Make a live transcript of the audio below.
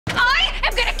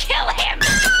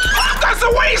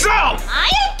the weasel!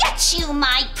 I'll get you,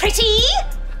 my pretty!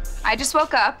 I just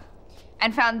woke up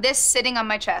and found this sitting on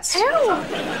my chest. Ew!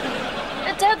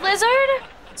 A dead lizard?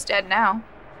 It's dead now.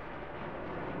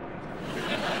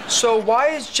 So why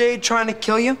is Jade trying to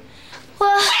kill you?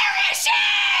 Well, Where is she?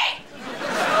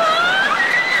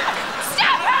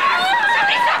 Stop her!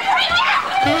 Somebody stop her right now!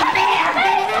 Come here!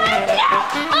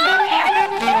 Come here!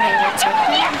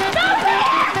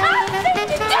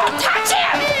 Don't touch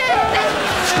him!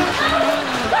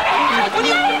 What are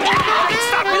you doing?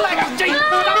 Stop me like I'm Jade!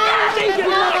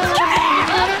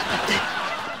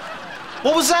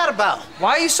 What was that about?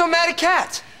 Why are you so mad at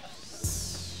Kat?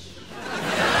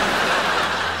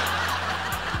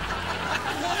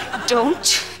 Don't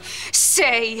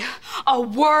say a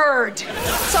word.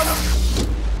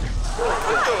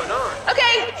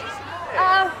 okay.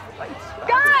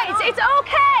 Guys, it's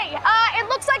okay. It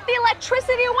looks like the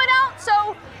electricity went out,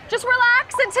 so just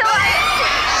relax until I...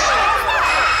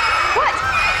 What?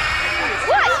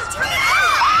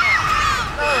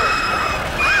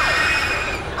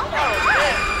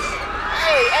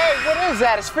 Hey, what is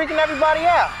that? It's freaking everybody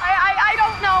out. I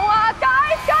don't know.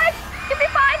 Guys, give me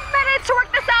 5 minutes to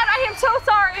work this out. I am so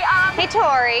sorry. Hey,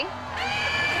 Tori.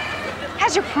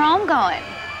 How's your prom going?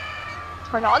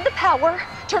 Turn on the power,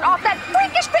 turn off that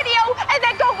freakish video, and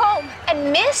then go home.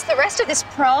 And miss the rest of this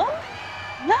prom?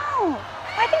 No.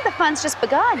 I think the fun's just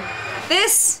begun.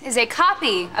 This is a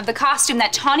copy of the costume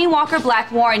that Tawny Walker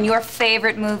Black wore in your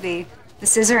favorite movie, The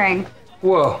Scissoring.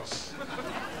 Whoa.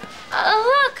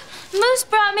 Look, Moose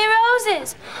brought me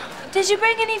roses. Did you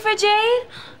bring any for Jade?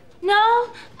 No?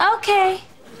 Okay.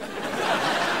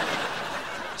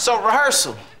 So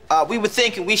rehearsal, we were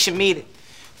thinking we should meet it.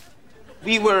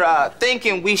 We were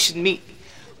thinking we should meet.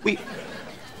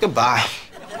 Goodbye.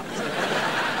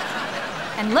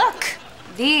 And look,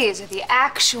 these are the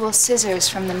actual scissors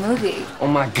from the movie. Oh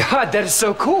my God, that is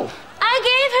so cool. I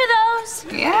gave her those.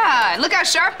 Yeah, and look how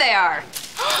sharp they are.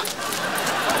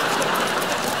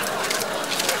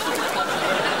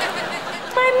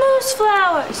 My moose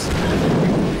flowers.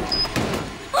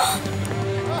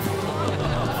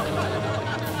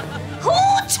 Who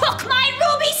took my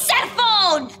ruby cell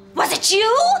phone? Was it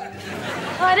you?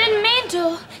 I didn't mean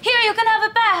to. Here, you can have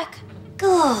it back.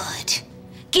 Good.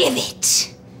 Give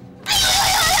it.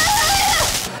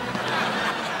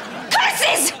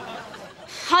 Curses!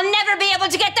 I'll never be able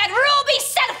to get that ruby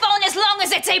cell phone as long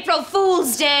as it's April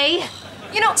Fool's Day.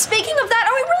 You know, speaking of that,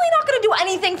 are we really not going to do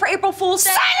anything for April Fool's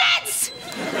Day? Silence!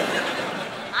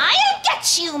 I'll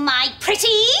get you, my pretty.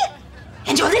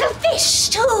 And your little fish,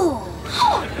 too.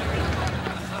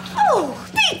 Oh,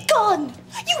 be gone.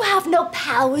 You have no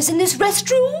powers in this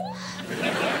restroom.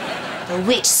 The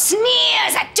witch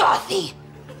sneers at Dorothy,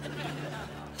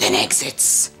 then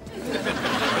exits.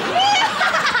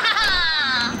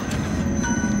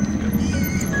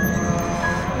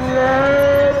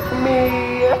 Let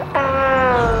me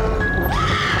out.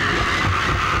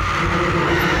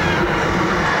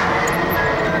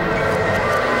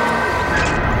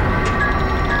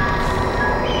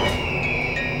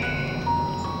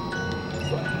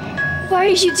 Why are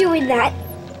you doing that?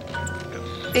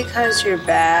 Because you're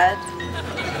bad.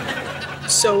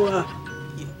 So,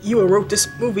 you wrote this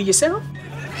movie yourself?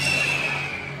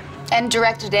 And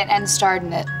directed it and starred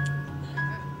in it.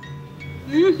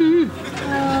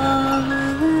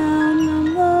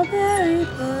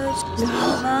 The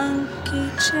monkey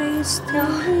chased the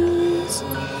weasel.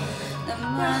 The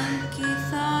monkey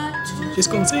thought to Just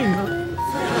gonna sing, huh?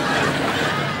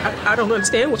 I don't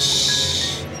understand what.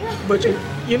 But you're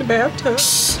in the bathtub.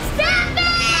 Stop it!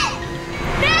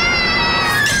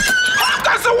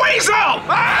 That's the weasel! I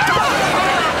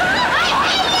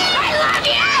love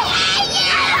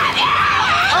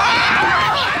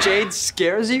you! Jade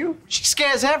scares you? She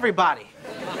scares everybody.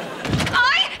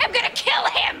 I am gonna kill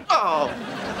him! Oh.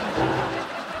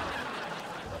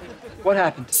 What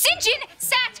happened? Sinjin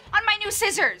sat on my new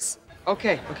scissors.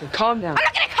 Okay, calm down. I'm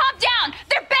not gonna calm down.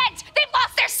 They're bent. They've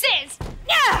lost their sizz.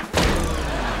 Yeah.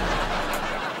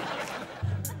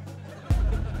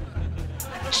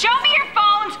 Show me your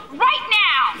phones right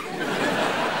now.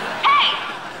 Hey,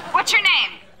 what's your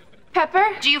name?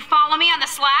 Pepper? Do you follow me on the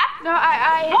slap? No,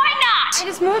 I Why not?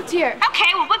 just moved here.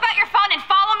 Okay, well, whip out your phone and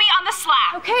follow me on the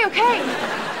slap. Okay.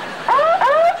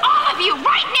 All of you,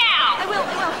 right now! I will.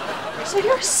 So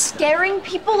you're scaring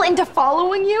people into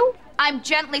following you? I'm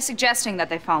gently suggesting that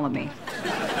they follow me.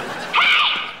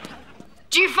 Hey!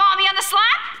 Do you follow me on the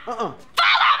slap? Follow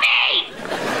me!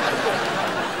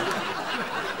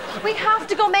 We have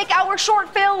to go make our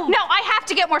short film. No, I have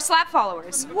to get more slap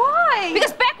followers. Why?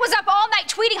 Because Beck was up all night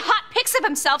tweeting hot pics of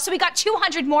himself, so he got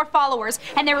 200 more followers,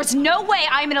 and there is no way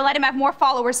I'm gonna let him have more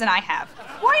followers than I have.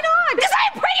 Why not? Because I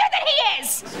am prettier than he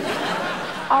is!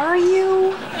 Are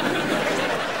you?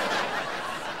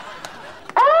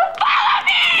 Follow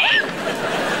me!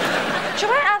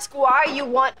 Should I ask why you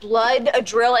want blood, a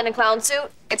drill, and a clown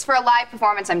suit? It's for a live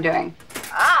performance I'm doing.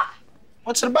 Ah.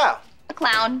 What's it about? A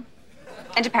clown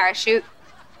and a parachute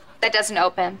that doesn't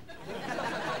open.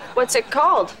 What's it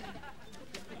called?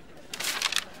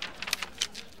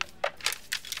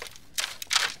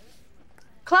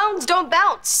 Clowns don't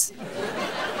bounce.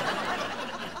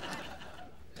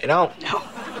 You don't? No.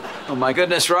 Oh my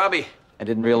goodness, Robbie. I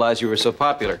didn't realize you were so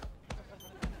popular.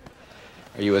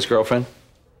 Are you his girlfriend?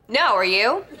 No, are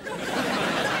you?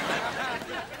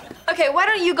 Okay, why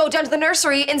don't you go down to the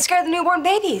nursery and scare the newborn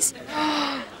babies?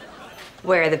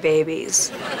 Where are the babies?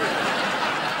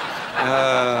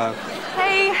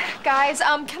 Hey, guys,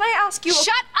 can I ask you?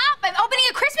 Shut up! I'm opening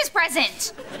a Christmas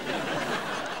present!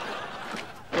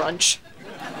 Lunch.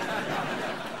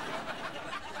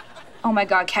 Oh my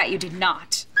God, Kat, you did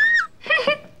not.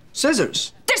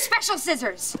 Scissors. They're special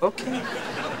scissors. Okay.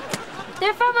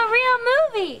 They're from a real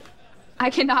movie. I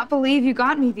cannot believe you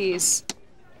got me these.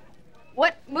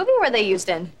 What movie were they used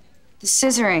in? The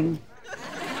scissoring.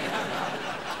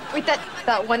 Wait,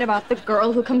 that one about the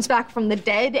girl who comes back from the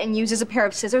dead and uses a pair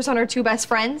of scissors on her two best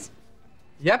friends?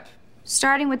 Yep.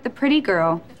 Starting with the pretty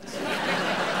girl.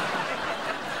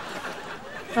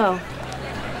 Oh.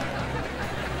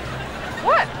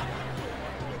 What?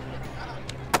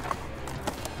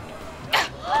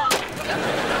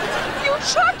 You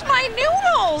chucked my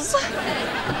noodles!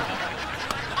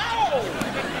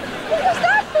 What was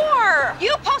that for?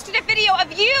 You posted a video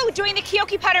of you doing the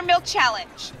Kyoki Powder Milk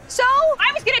Challenge. So?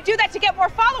 I was gonna do that to get more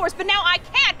followers, but now I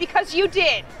can't because you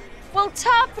did. Well,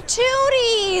 tough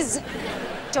tooties!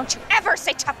 Don't you ever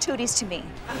say tough tooties to me.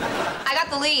 I got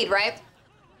the lead, right?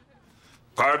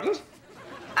 Pardon?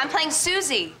 I'm playing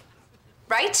Susie,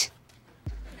 right?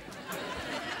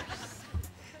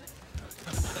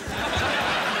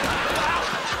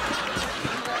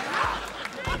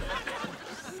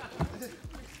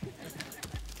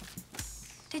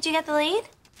 Did you get the lead?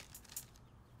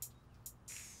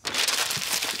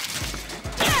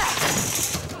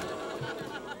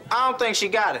 I don't think she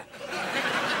got it.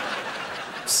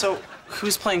 So,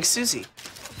 who's playing Susie?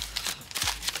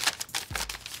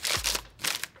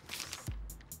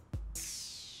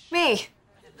 Me.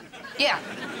 Yeah.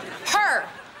 Her.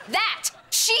 That.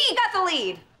 She got the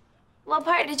lead. What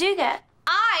part did you get?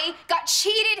 I got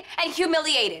cheated and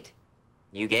humiliated.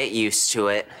 You get used to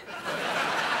it.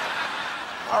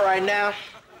 All right, now,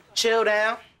 chill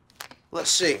down.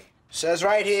 Let's see. Says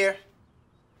right here,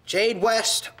 Jade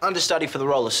West, understudy for the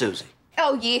role of Susie.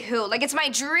 Oh, yee-hoo. Like it's my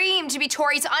dream to be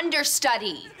Tori's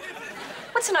understudy.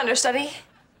 What's an understudy?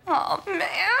 Oh,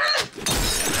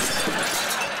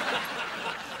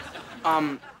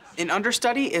 man. An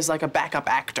understudy is like a backup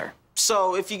actor.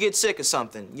 So if you get sick or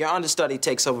something, your understudy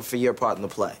takes over for your part in the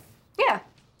play. Yeah.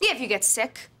 Yeah, if you get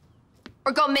sick.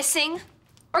 Or go missing.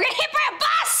 Or get hit by a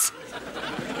bus!